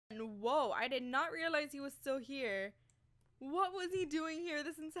Whoa, I did not realize he was still here. What was he doing here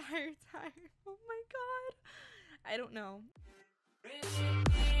this entire time? Oh my god. I don't know.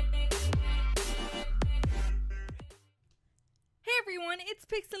 Hey everyone, it's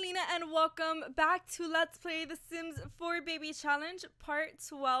Pixelina and welcome back to Let's Play The Sims 4 Baby Challenge Part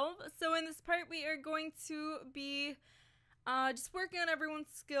 12. So in this part we are going to be just working on everyone's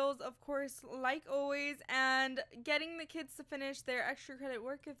skills, of course, like always, and getting the kids to finish their extra credit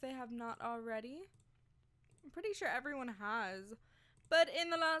work if they have not already. I'm pretty sure everyone has. But in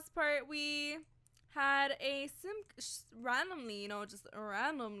the last part we had a sim randomly, just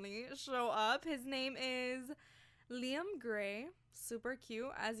randomly show up. His name is Liam Gray. Super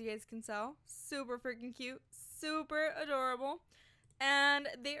cute, as you guys can tell. Super freaking cute. Super adorable. And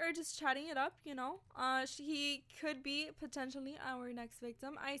they are just chatting it up, he could be potentially our next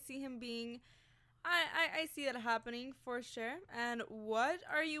victim. I see him being, I see that happening for sure. And what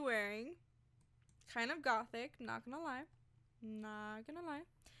are you wearing? Kind of gothic, not gonna lie. Not gonna lie.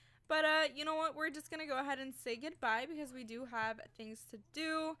 But you know what? We're just gonna go ahead and say goodbye because we do have things to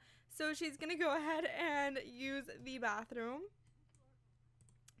do. So she's gonna go ahead and use the bathroom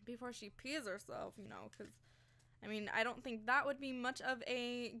before she pees herself, because I mean, I don't think that would be much of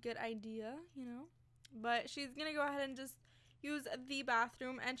a good idea, But she's gonna go ahead and just use the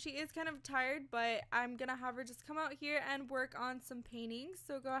bathroom, and she is kind of tired, but I'm gonna have her just come out here and work on some paintings.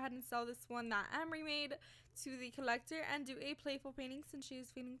 So go ahead and sell this one that Amory made to the collector and do a playful painting since she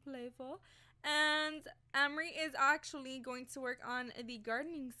is feeling playful. And Amory is actually going to work on the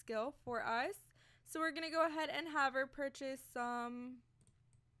gardening skill for us. So we're gonna go ahead and have her purchase some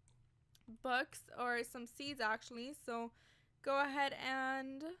books or some seeds actually. So go ahead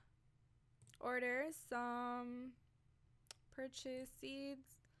and order some purchase seeds.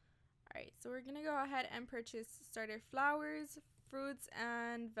 Alright, so we're gonna go ahead and purchase starter flowers, fruits,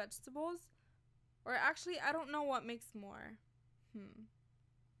 and vegetables. Or actually, I don't know what makes more.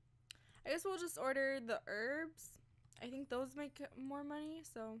 I guess we'll just order the herbs. I think those make more money,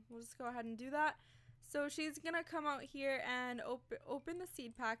 so we'll just go ahead and do that. So she's gonna come out here and open the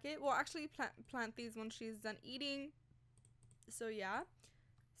seed packet. We'll actually plant these when she's done eating. So yeah.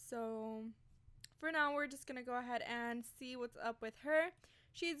 So for now, we're just gonna go ahead and see what's up with her.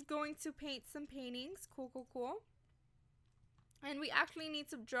 She's going to paint some paintings. Cool. And we actually need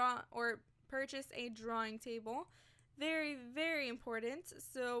to draw or purchase a drawing table. Very, very important.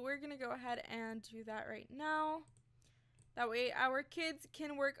 So we're gonna go ahead and do that right now. That way our kids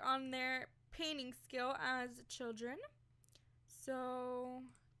can work on their painting skill as children. So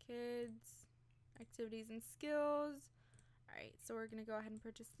kids, activities and skills. Alright, so we're gonna go ahead and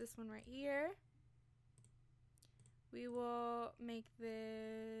purchase this one right here. We will make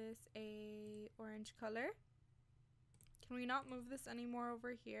this a orange color. Can we not move this anymore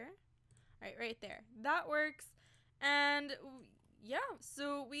over here? Alright, right there. That works. And yeah,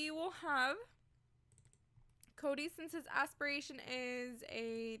 so we will have Cody, since his aspiration is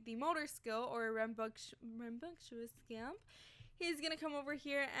the motor skill or a rambunctious scamp. He's gonna come over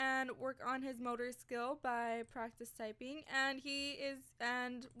here and work on his motor skill by practice typing. And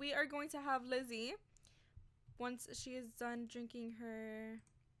we are going to have Lizzie, once she is done drinking her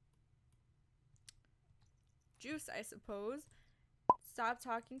juice, I suppose, stop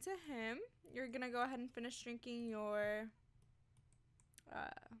talking to him. You're gonna go ahead and finish drinking your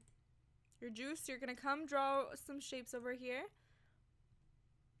juice. You're gonna come draw some shapes over here.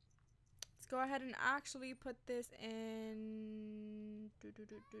 Let's go ahead and actually put this in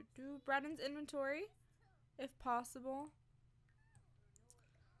Brandon's inventory, if possible,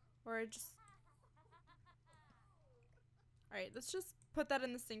 or just. Alright, let's just put that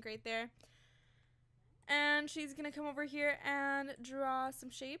in the sink right there. And she's gonna come over here and draw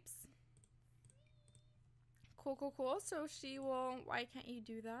some shapes. Cool. So she will, why can't you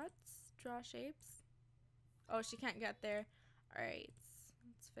do that? Draw shapes. Oh, she can't get there. Alright,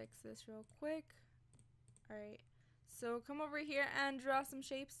 let's fix this real quick. Alright, so come over here and draw some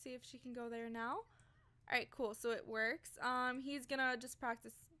shapes. See if she can go there now. Alright, cool, so it works. He's gonna just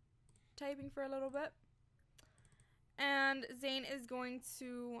practice typing for a little bit. And Zane is going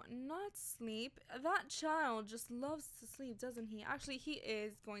to not sleep. That child just loves to sleep, doesn't he? Actually, he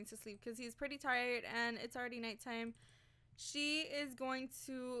is going to sleep because he's pretty tired and it's already nighttime. She is going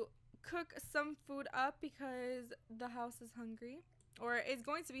to cook some food up because the house is hungry, or is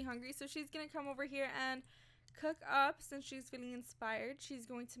going to be hungry. So she's going to come over here and cook up since she's feeling inspired. She's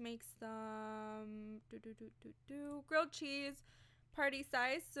going to make some grilled cheese, party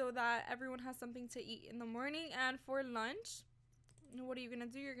size, so that everyone has something to eat in the morning. And for lunch, what are you gonna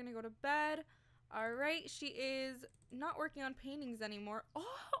do? You're gonna go to bed. All right, she is not working on paintings anymore. Oh,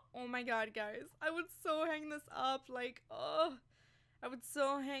 Oh my god, guys. I would so hang this up. Like, oh, I would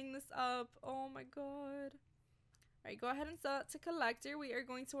so hang this up. Oh my god. Alright, go ahead and sell it to collector. We are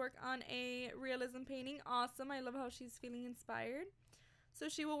going to work on a realism painting. Awesome. I love how she's feeling inspired. So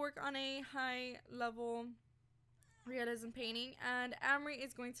she will work on a high level realism painting. And Amory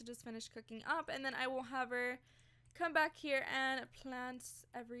is going to just finish cooking up. And then I will have her come back here and plant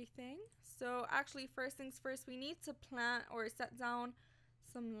everything. So actually, first things first, we need to plant or set down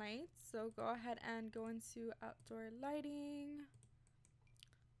some lights. So go ahead and go into outdoor lighting.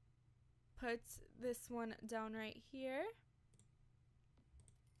 Put this one down right here.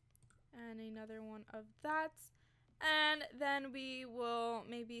 And another one of that. And then we will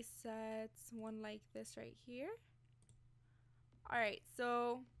maybe set one like this right here. Alright,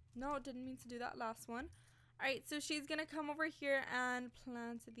 so no, didn't mean to do that last one. Alright, so she's gonna come over here and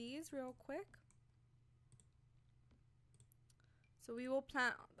plant these real quick. So we will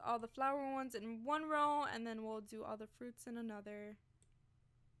plant all the flower ones in one row, and then we'll do all the fruits in another.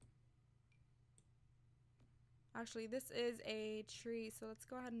 Actually, this is a tree, so let's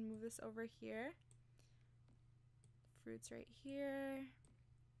go ahead and move this over here. Fruits right here.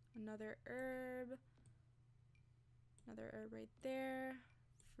 Another herb. Another herb right there.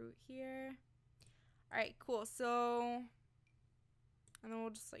 Fruit here. Alright, cool. So, and then we'll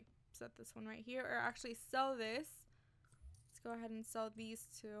just like set this one right here, or actually sell this. Let's go ahead and sell these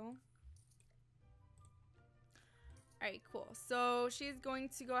two. Alright, cool. So she's going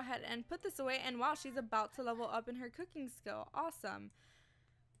to go ahead and put this away, and wow, she's about to level up in her cooking skill. Awesome.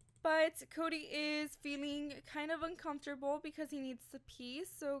 But Cody is feeling kind of uncomfortable because he needs to pee.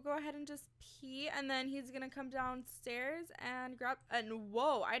 So go ahead and just pee, and then he's going to come downstairs and grab, and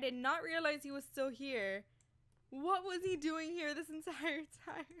whoa, I did not realize he was still here. What was he doing here this entire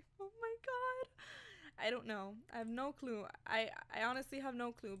time? Oh my god. I don't know. I have no clue. I honestly have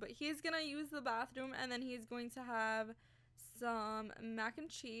no clue. But he's going to use the bathroom, and then he's going to have some mac and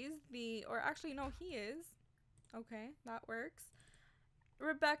cheese. Or actually, no, he is. Okay, that works.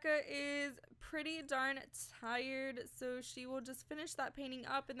 Rebecca is pretty darn tired, so she will just finish that painting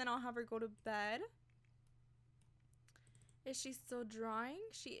up, and then I'll have her go to bed. Is she still drawing?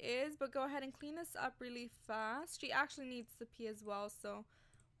 She is, but go ahead and clean this up really fast. She actually needs to pee as well, so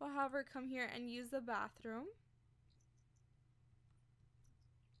we'll have her come here and use the bathroom.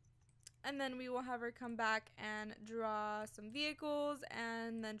 And then we will have her come back and draw some vehicles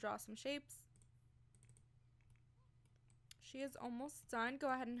and then draw some shapes. She is almost done.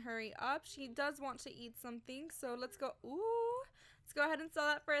 Go ahead and hurry up. She does want to eat something, so let's go. Ooh, let's go ahead and sell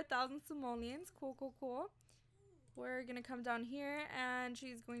that for 1,000 simoleons. Cool, cool, cool. We're gonna come down here, and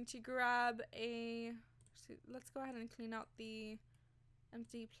she's going to grab a. Let's go ahead and clean out the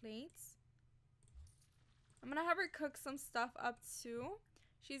empty plates. I'm gonna have her cook some stuff up too.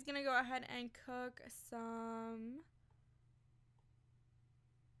 She's gonna go ahead and cook some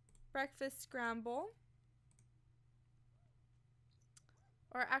breakfast scramble.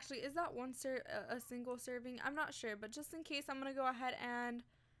 Or actually, is that a single serving? I'm not sure, but just in case, I'm gonna go ahead and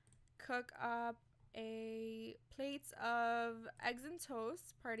cook up a plate of eggs and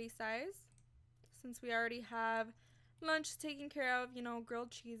toast, party size, since we already have lunch taken care of, you know,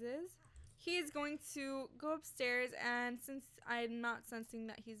 grilled cheeses. He's going to go upstairs, and since I'm not sensing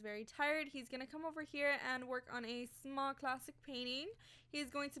that he's very tired, he's gonna come over here and work on a small classic painting. He's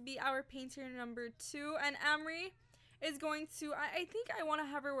going to be our painter number 2, and Amory is going to, I think I want to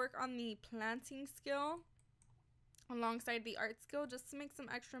have her work on the planting skill alongside the art skill, just to make some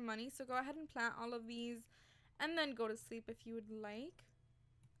extra money. So go ahead and plant all of these and then go to sleep if you would like.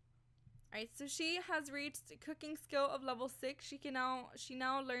 Alright, so she has reached cooking skill of level 6. She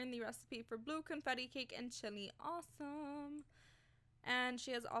now learned the recipe for blue confetti cake and chili. Awesome. And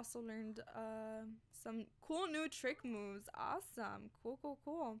she has also learned some cool new trick moves. Awesome. Cool, cool,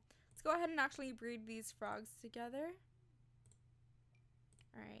 cool. Let's go ahead and actually breed these frogs together.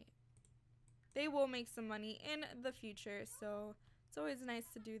 Alright. They will make some money in the future, so it's always nice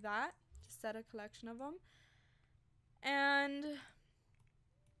to do that. Just set a collection of them. And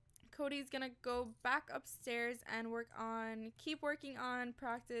Cody's gonna go back upstairs and keep working on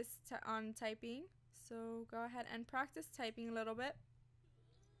on typing. So go ahead and practice typing a little bit.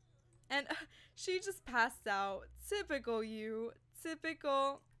 And she just passed out. Typical you.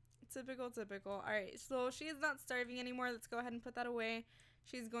 Typical. Alright, so she is not starving anymore. Let's go ahead and put that away.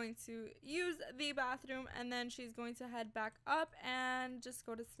 She's going to use the bathroom, and then she's going to head back up and just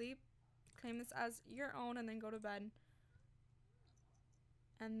go to sleep. Claim this as your own, and then go to bed.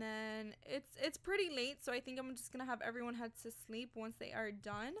 And then it's pretty late, so I think I'm just gonna have everyone head to sleep once they are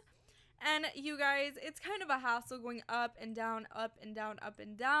done. And you guys, it's kind of a hassle going up and down, up and down, up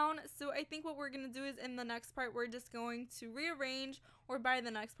and down. So I think what we're going to do is in the next part, we're just going to rearrange, or by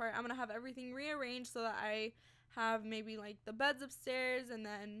the next part, I'm going to have everything rearranged so that I have maybe like the beds upstairs and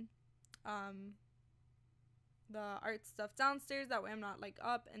then the art stuff downstairs. That way I'm not like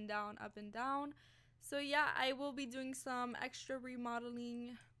up and down, up and down. So yeah, I will be doing some extra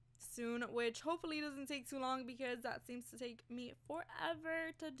remodeling soon, which hopefully doesn't take too long because that seems to take me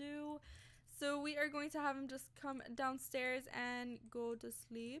forever to do. So we are going to have him just come downstairs and go to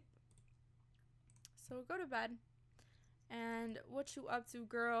sleep. So go to bed. And what you up to,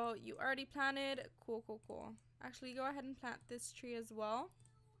 girl? You already planted? Cool, cool, cool. Actually, go ahead and plant this tree as well.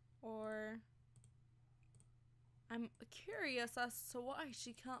 Or I'm curious as to why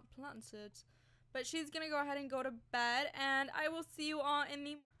she can't plant it. But she's gonna go ahead and go to bed, and I will see you all in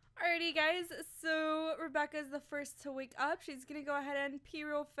the... Alrighty guys, so Rebecca's the first to wake up. She's gonna go ahead and pee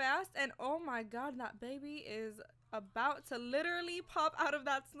real fast, and oh my god, that baby is about to literally pop out of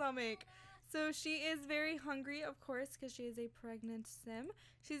that stomach. So she is very hungry, of course, because she is a pregnant sim.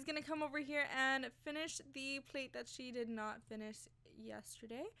 She's gonna come over here and finish the plate that she did not finish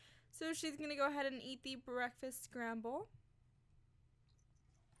yesterday. So she's gonna go ahead and eat the breakfast scramble.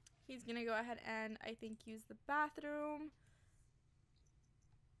 He's gonna go ahead and I think use the bathroom.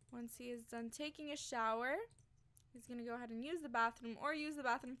 Once he is done taking a shower, he's gonna go ahead and use the bathroom, or use the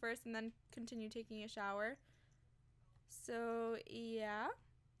bathroom first and then continue taking a shower. So yeah,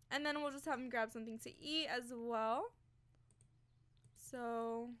 and then we'll just have him grab something to eat as well.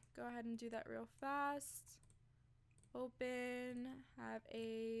 So go ahead and do that real fast. Open, have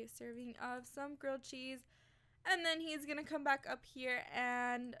a serving of some grilled cheese, and then he's gonna come back up here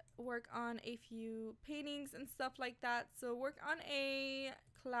and work on a few paintings and stuff like that. So work on a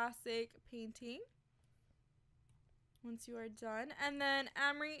classic painting once you are done, and then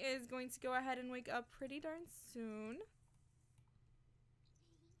Amory is going to go ahead and wake up pretty darn soon.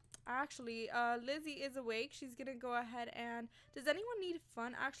 Actually, Lizzie is awake. She's gonna go ahead and... Does anyone need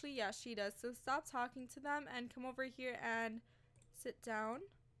fun? Actually, yeah, she does. So stop talking to them and come over here and sit down.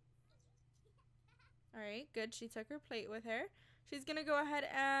 Alright, good. She took her plate with her. She's gonna go ahead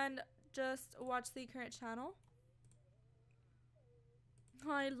and just watch the current channel.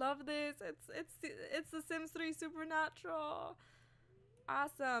 Oh, I love this. It's The Sims 3 Supernatural.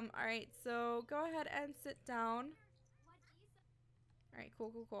 Awesome. Alright, so go ahead and sit down. Alright,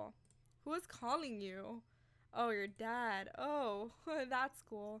 cool, cool, cool. Who is calling you? Oh, your dad. Oh, that's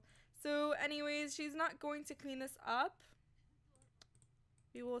cool. So anyways, she's not going to clean this up.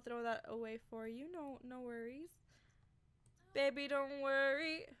 We will throw that away for you. No worries. Baby, don't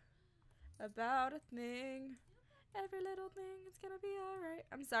worry about a thing. Every little thing is gonna be alright.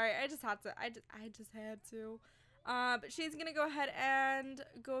 I'm sorry, I just had to. I just had to. But she's gonna go ahead and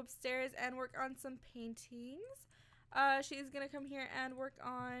go upstairs and work on some paintings. She's gonna come here and work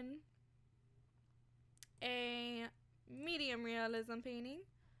on a medium realism painting.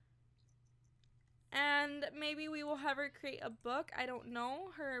 And maybe we will have her create a book. I don't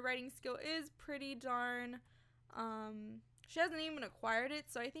know. Her writing skill is pretty darn... she hasn't even acquired it,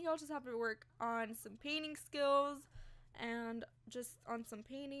 so I think I'll just have her work on some painting skills and just on some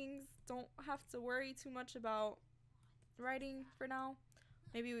paintings. Don't have to worry too much about writing for now.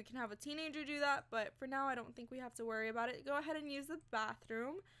 Maybe we can have a teenager do that, but for now I don't think we have to worry about it. Go ahead and use the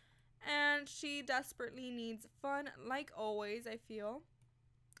bathroom. And she desperately needs fun, like always, I feel.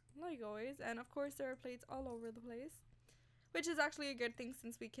 Like always. And of course there are plates all over the place, which is actually a good thing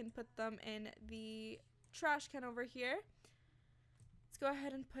since we can put them in the trash can over here. Let's go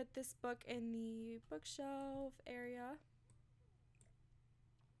ahead and put this book in the bookshelf area.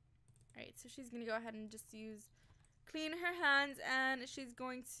 Alright, so she's going to go ahead and just clean her hands, and she's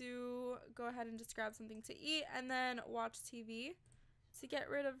going to go ahead and just grab something to eat and then watch TV to get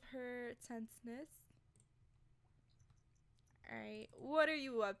rid of her tenseness. Alright, what are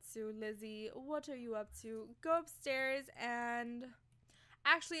you up to, Lizzie? What are you up to? Go upstairs and...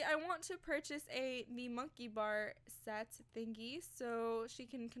 Actually, I want to purchase the monkey bar set thingy so she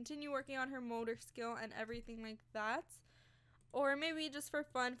can continue working on her motor skill and everything like that. Or maybe just for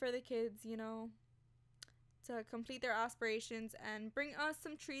fun for the kids, you know, to complete their aspirations and bring us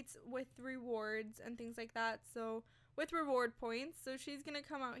some treats with rewards and things like that. So, with reward points. So, she's going to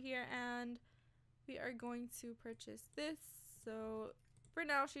come out here and we are going to purchase this. So, for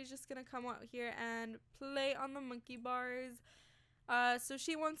now, she's just going to come out here and play on the monkey bars. So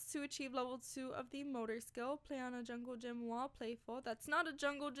she wants to achieve level 2 of the motor skill. Play on a jungle gym while playful. That's not a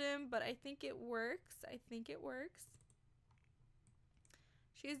jungle gym, but I think it works. I think it works.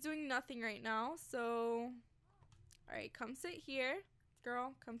 She is doing nothing right now, so... Alright, come sit here.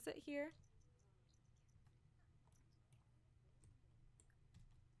 Girl, come sit here.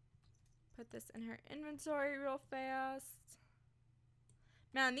 Put this in her inventory real fast.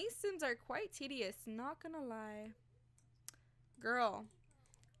 Man, these Sims are quite tedious, not gonna lie. Girl.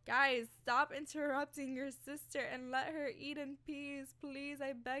 Guys, stop interrupting your sister and let her eat in peace. Please,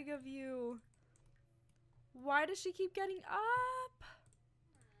 I beg of you. Why does she keep getting up?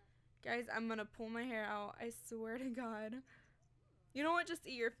 Guys, I'm gonna pull my hair out. I swear to God. You know what? Just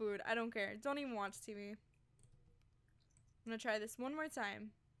eat your food. I don't care. Don't even watch TV. I'm gonna try this one more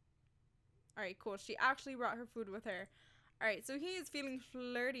time. Alright, cool. She actually brought her food with her. Alright, so he is feeling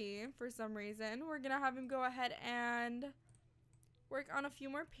flirty for some reason. We're gonna have him go ahead and work on a few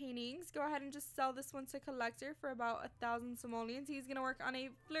more paintings. Go ahead and just sell this one to collector for about 1,000 simoleons. He's gonna work on a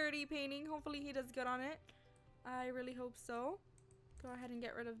flirty painting. Hopefully he does good on it. I really hope so. Go ahead and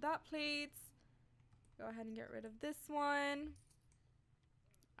get rid of that plate. Go ahead and get rid of this one.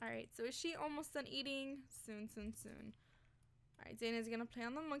 Alright, so is she almost done eating? Soon, soon, soon. Alright, Dana's gonna play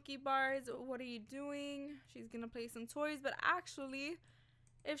on the monkey bars. What are you doing? She's gonna play some toys, but actually,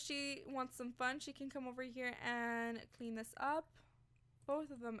 if she wants some fun, she can come over here and clean this up.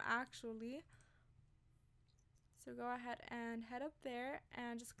 Both of them, actually. So go ahead and head up there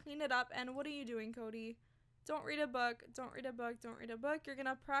and just clean it up. And what are you doing, Cody? Don't read a book. Don't read a book. Don't read a book. You're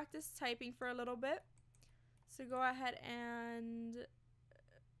gonna practice typing for a little bit. So go ahead and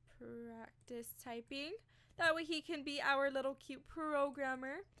practice typing. That way he can be our little cute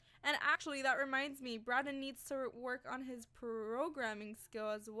programmer. And actually, that reminds me, Braden needs to work on his programming skill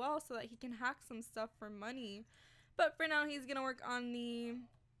as well so that he can hack some stuff for money. But for now, he's gonna work on the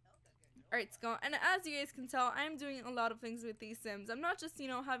art skill. And as you guys can tell, I'm doing a lot of things with these Sims. I'm not just, you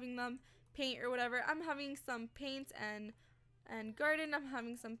know, having them paint or whatever. I'm having some paint and garden. I'm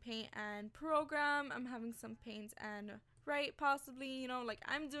having some paint and program. I'm having some paint and write, possibly, you know, like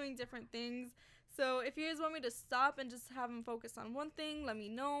I'm doing different things. So if you guys want me to stop and just have them focus on one thing, let me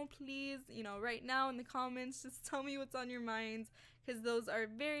know, please. You know, right now in the comments, just tell me what's on your minds, because those are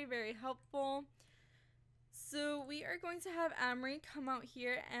very, very helpful. So we are going to have Amory come out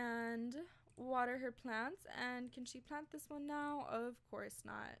here and water her plants. And can she plant this one now? Of course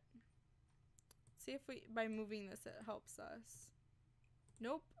not. See if we, by moving this, it helps us.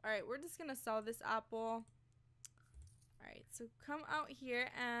 Nope. Alright, we're just gonna sell this apple. Alright, so come out here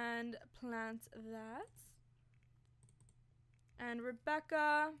and plant that. And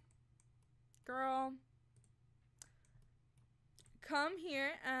Rebecca, girl, come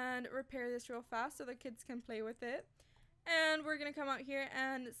here and repair this real fast so the kids can play with it. And we're gonna come out here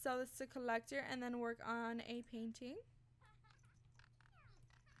and sell this to collector and then work on a painting.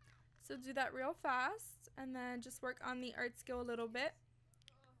 So do that real fast and then just work on the art skill a little bit.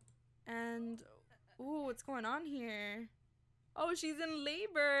 And ooh, what's going on here? Oh, she's in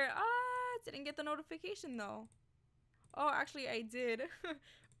labor. Ah, didn't get the notification though. Oh, actually I did.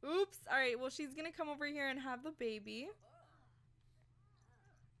 Oops. Alright, well she's gonna come over here and have the baby.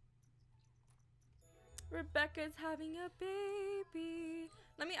 Rebecca's having a baby.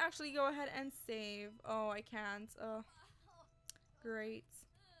 Let me actually go ahead and save. Oh, I can't. Oh, great.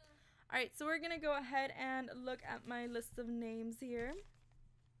 Alright, so we're gonna go ahead and look at my list of names here.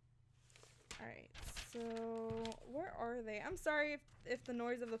 Alright, so where are they? I'm sorry if the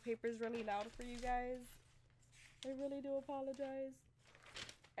noise of the paper is really loud for you guys. I really do apologize.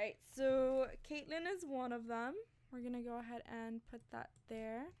 Alright, so Caitlin is one of them. We're gonna go ahead and put that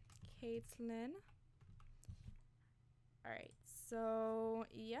there. Caitlin. Alright, so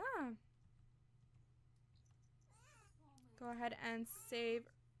yeah. Go ahead and save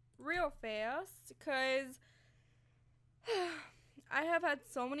real fast because I have had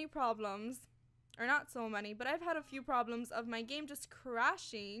so many problems, or not so many, but I've had a few problems of my game just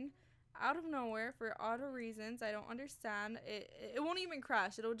crashing out of nowhere for odd reasons. I don't understand. It won't even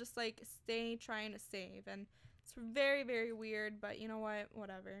crash. It'll just like stay trying to save, and it's very, very weird, but you know what?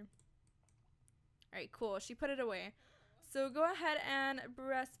 Whatever. Alright, cool. She put it away. So go ahead and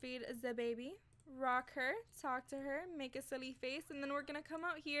breastfeed the baby. Rock her, talk to her, make a silly face, and then we're gonna come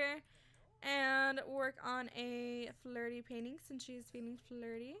out here and work on a flirty painting since she's feeling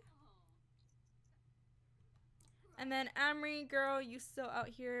flirty. And then Amory, girl, you still out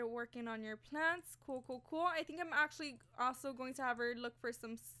here working on your plants. Cool, cool, cool. I think I'm actually also going to have her look for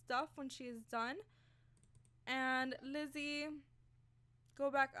some stuff when she is done. And Lizzie,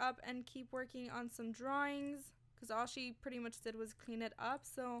 go back up and keep working on some drawings, because all she pretty much did was clean it up.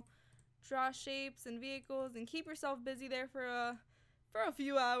 So draw shapes and vehicles and keep yourself busy there for a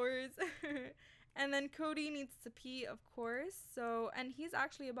few hours. And then Cody needs to pee, of course. So, and he's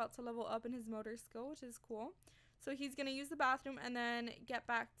actually about to level up in his motor skill, which is cool. So he's gonna use the bathroom and then get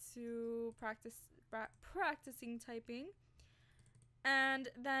back to practicing typing. And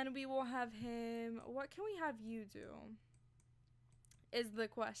then we will have him, what can we have you do is the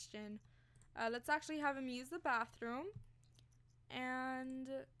question. Let's actually have him use the bathroom. And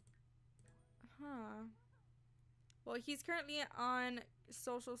well, he's currently on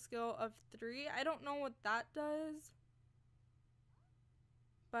social skill of 3. I don't know what that does,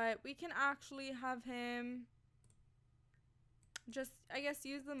 but we can actually have him just, I guess,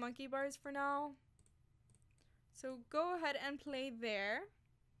 use the monkey bars for now. So go ahead and play there.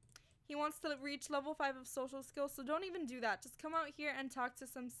 He wants to reach level 5 of social skills, so don't even do that. Just come out here and talk to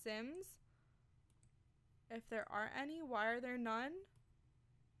some Sims. If there are any. Why are there none?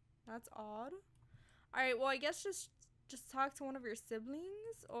 That's odd. Alright, well, I guess just talk to one of your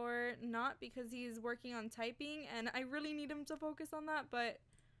siblings, or not, because he's working on typing and I really need him to focus on that. But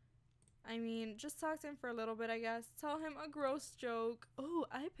I mean, just talk to him for a little bit, I guess. Tell him a gross joke. Oh,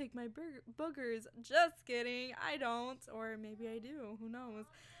 I pick my boogers. Just kidding. I don't. Or maybe I do. Who knows?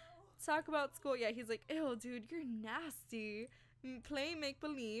 Talk about school. Yeah, he's like, ew, dude, you're nasty. Play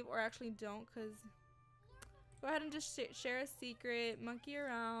make-believe. Or actually don't, because... Go ahead and just share a secret. Monkey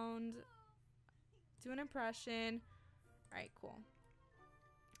around. Do an impression. Alright, cool.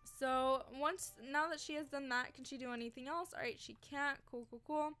 So, now that she has done that, can she do anything else? Alright, she can't. Cool, cool,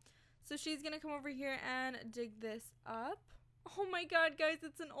 cool. So she's gonna come over here and dig this up. Oh my god, guys,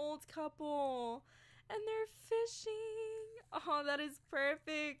 it's an old couple. And they're fishing. Oh, that is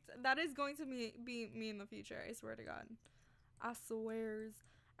perfect. That is going to be me in the future, I swear to god. I swears.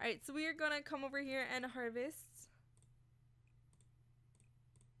 Alright, so we are gonna come over here and harvest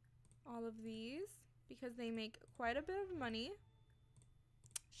all of these because they make quite a bit of money.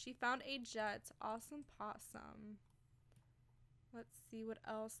 She found a jet. Awesome possum. Let's see what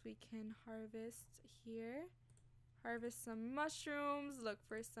else we can harvest here. Harvest some mushrooms. Look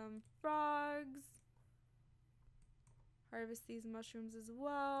for some frogs. Harvest these mushrooms as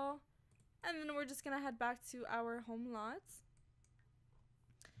well. And then we're just going to head back to our home lots.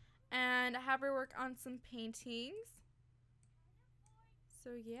 And have her work on some paintings. So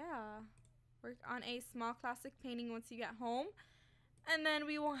yeah. Work on a small classic painting once you get home. And then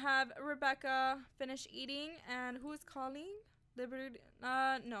we will have Rebecca finish eating. And who is calling? Liberty?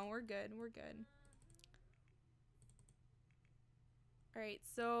 No, we're good. We're good. Alright,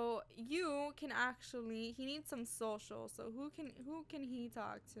 so you can actually, he needs some social. So who can he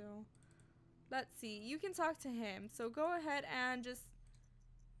talk to? Let's see. You can talk to him. So go ahead and just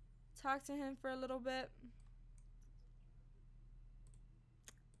talk to him for a little bit.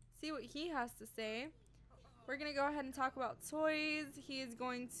 See what he has to say. We're going to go ahead and talk about toys. He is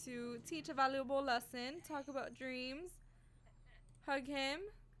going to teach a valuable lesson. Talk about dreams. Hug him.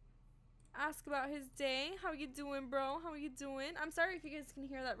 Ask about his day. How you doing, bro? How you doing? I'm sorry if you guys can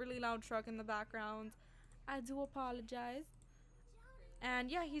hear that really loud truck in the background. I do apologize.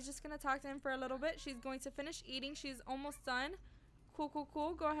 And yeah, he's just going to talk to him for a little bit. She's going to finish eating. She's almost done. Cool, cool,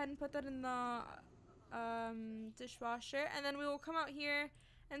 cool. Go ahead and put that in the dishwasher. And then we will come out here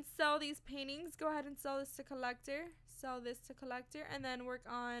and sell these paintings. Go ahead and sell this to collector. Sell this to collector. And then work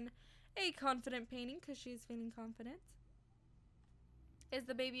on a confident painting because she's feeling confident. Is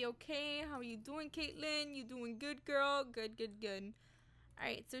the baby okay? How are you doing, Caitlin? You doing good, girl? Good, good, good.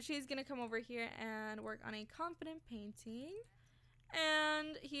 Alright, so she's going to come over here and work on a confident painting.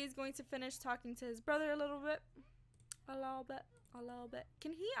 And he's going to finish talking to his brother a little bit. A little bit. A little bit.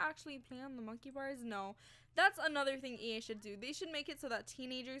 Can he actually play on the monkey bars? No. That's another thing EA should do. They should make it so that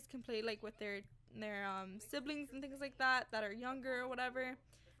teenagers can play like with their siblings and things like that are younger or whatever.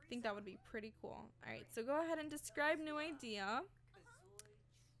 I think that would be pretty cool. Alright, so go ahead and describe new idea.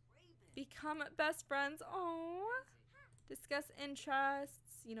 Become best friends. Oh. Discuss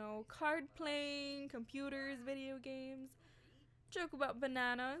interests. You know, card playing, computers, video games. Joke about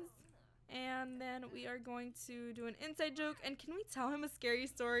bananas. And then we are going to do an inside joke. And can we tell him a scary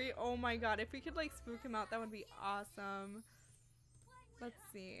story? Oh my god. If we could like spook him out, that would be awesome. Let's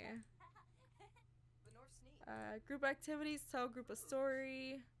see. Group activities. Tell a group a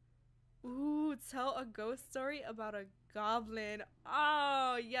story. Ooh, tell a ghost story about a goblin.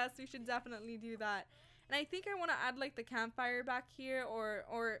 Oh, yes, we should definitely do that. And I think I want to add like the campfire back here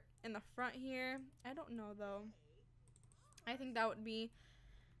or in the front here. I don't know though. I think that would be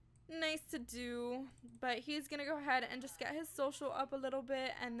nice to do. But he's going to go ahead and just get his social up a little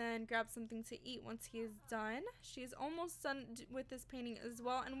bit and then grab something to eat once he is done. She's almost done with this painting as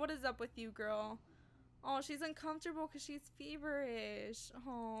well. And what is up with you, girl? Oh, she's uncomfortable because she's feverish.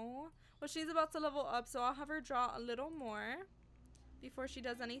 Oh. Well, she's about to level up, so I'll have her draw a little more before she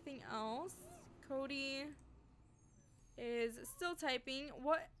does anything else. Cody. is still typing.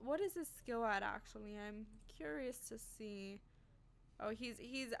 What is his skill at actually? I'm curious to see. Oh,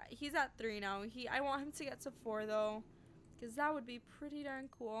 he's at 3 now. I want him to get to 4 though, because that would be pretty darn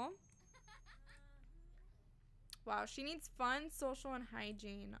cool. Wow, she needs fun, social, and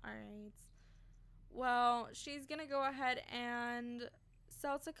hygiene. Alright. Well, she's gonna go ahead and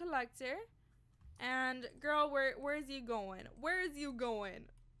sell to collector. And girl, where is you going? Where is you going?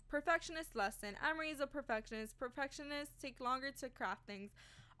 Perfectionist lesson. Amory is a perfectionist. Perfectionists take longer to craft things.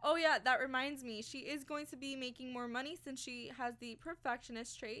 Oh yeah, that reminds me. She is going to be making more money since she has the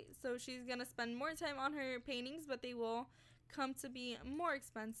perfectionist trait. So she's gonna spend more time on her paintings, but they will come to be more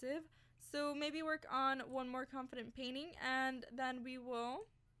expensive. So maybe work on one more confident painting, and then we will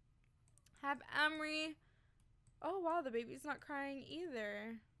have Amory. Oh wow, the baby's not crying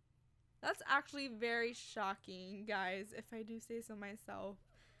either. That's actually very shocking, guys, if I do say so myself.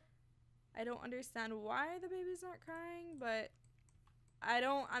 I don't understand why the baby's not crying, but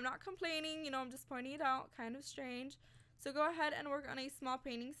I'm not complaining, you know, I'm just pointing it out. Kind of strange. So go ahead and work on a small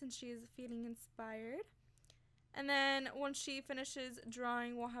painting since she is feeling inspired. And then once she finishes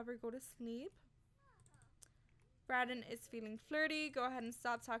drawing, we'll have her go to sleep. Braden is feeling flirty. Go ahead and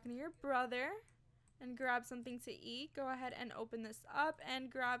stop talking to your brother and grab something to eat. Go ahead and open this up and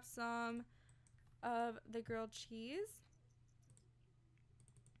grab some of the grilled cheese.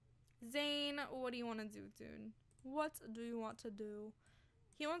 Zane, what do you want to do, dude? What do you want to do?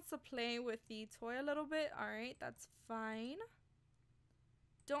 He wants to play with the toy a little bit. Alright, that's fine.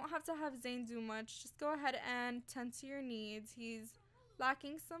 Don't have to have Zane do much. Just go ahead and tend to your needs. He's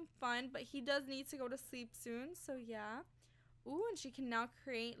lacking some fun, but he does need to go to sleep soon. So yeah. Ooh, and she can now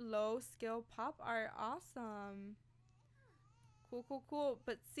create low skill pop art. Awesome. Cool, cool, cool.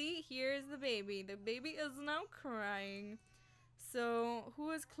 But see, here's the baby. The baby is now crying. So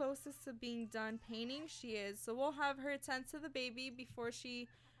who is closest to being done painting? She is. So we'll have her tend to the baby before she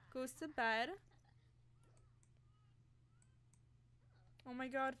goes to bed. Oh my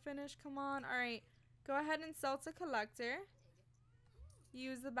god, finish. Come on. Alright. Go ahead and sell to collector.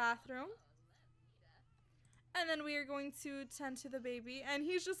 Use the bathroom. And then we are going to tend to the baby. And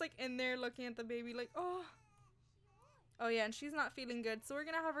he's just like in there looking at the baby like, oh. Oh yeah, and she's not feeling good. So we're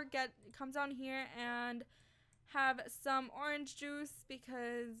going to have her come down here and have some orange juice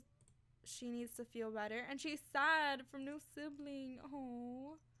because she needs to feel better. And she's sad from no sibling.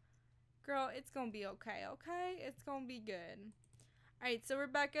 Oh. Girl, it's going to be okay, okay? It's going to be good. Alright, so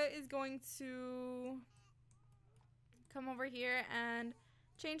Rebecca is going to come over here and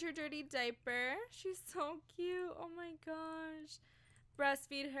change her dirty diaper. She's so cute. Oh my gosh.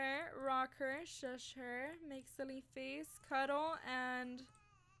 Breastfeed her, rock her, shush her, make silly face, cuddle, and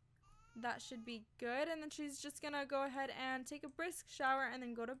that should be good. And then she's just gonna go ahead and take a brisk shower and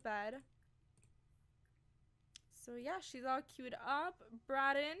then go to bed. So yeah, she's all queued up.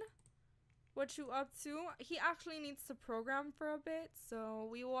 Braden, what you up to? He actually needs to program for a bit, so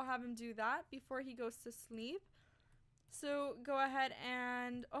we will have him do that before he goes to sleep. So go ahead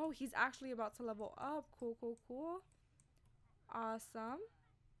and, oh, he's actually about to level up. Cool, cool, cool. Awesome.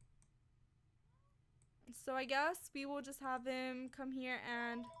 So I guess we will just have him come here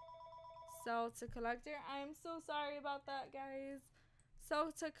and sell to collector. I'm so sorry about that, guys.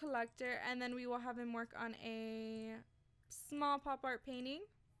 Sell to collector, and then we will have him work on a small pop art painting.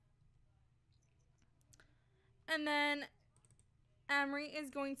 And then Amory is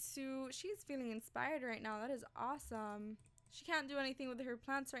going to, she's feeling inspired right now. That is awesome. She can't do anything with her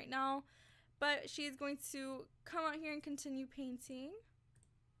plants right now, but she's going to come out here and continue painting.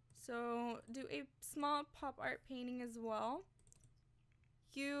 So do a small pop art painting as well.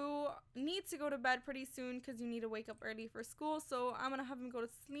 You need to go to bed pretty soon because you need to wake up early for school. So I'm going to have him go to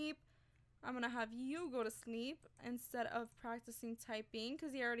sleep. I'm going to have you go to sleep instead of practicing typing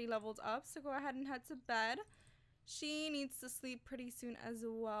because he already leveled up. So go ahead and head to bed. She needs to sleep pretty soon as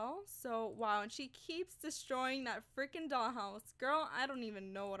well. So, wow. And she keeps destroying that freaking dollhouse. Girl, I don't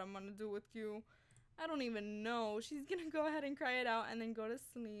even know what I'm going to do with you. I don't even know. She's going to go ahead and cry it out and then go to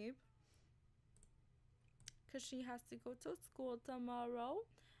sleep. Because she has to go to school tomorrow.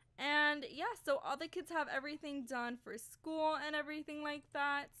 And yeah, so all the kids have everything done for school and everything like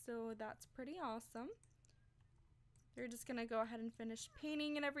that. So that's pretty awesome. They're just going to go ahead and finish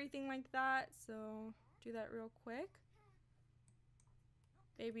painting and everything like that. So do that real quick.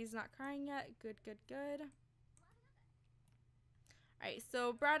 Baby's not crying yet. Good, good, good. Alright,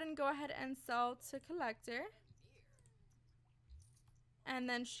 so Braden, go ahead and sell to collector. And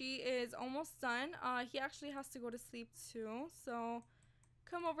then she is almost done. He actually has to go to sleep too. So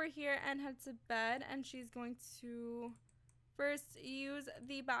come over here and head to bed. And she's going to first use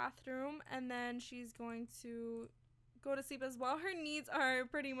the bathroom. And then she's going to go to sleep as well. Her needs are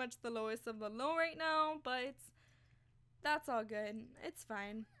pretty much the lowest of the low right now, but that's all good. It's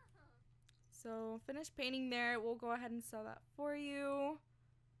fine. So finish painting there. We'll go ahead and sell that for you.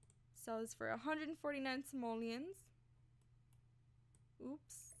 Sell this for 149 simoleons.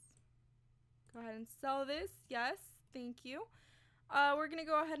 Oops. Go ahead and sell this. Yes, thank you. We're gonna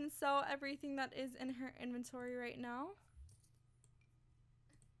go ahead and sell everything that is in her inventory right now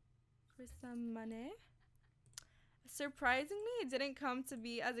for some money. Surprisingly, it didn't come to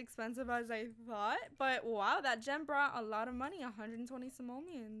be as expensive as I thought, but wow, that gem brought a lot of money, 120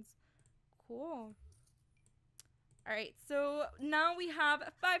 simoleons. Cool. Alright, so now we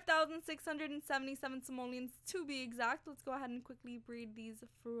have 5,677 simoleons to be exact. Let's go ahead and quickly breed these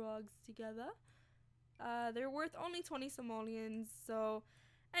frogs together. They're worth only 20 simoleons, so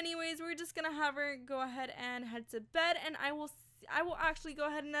anyways, we're just gonna have her go ahead and head to bed, and I will actually go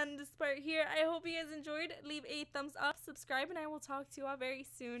ahead and end this part here. I hope you guys enjoyed. Leave a thumbs up, subscribe, and I will talk to you all very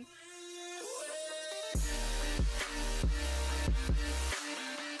soon.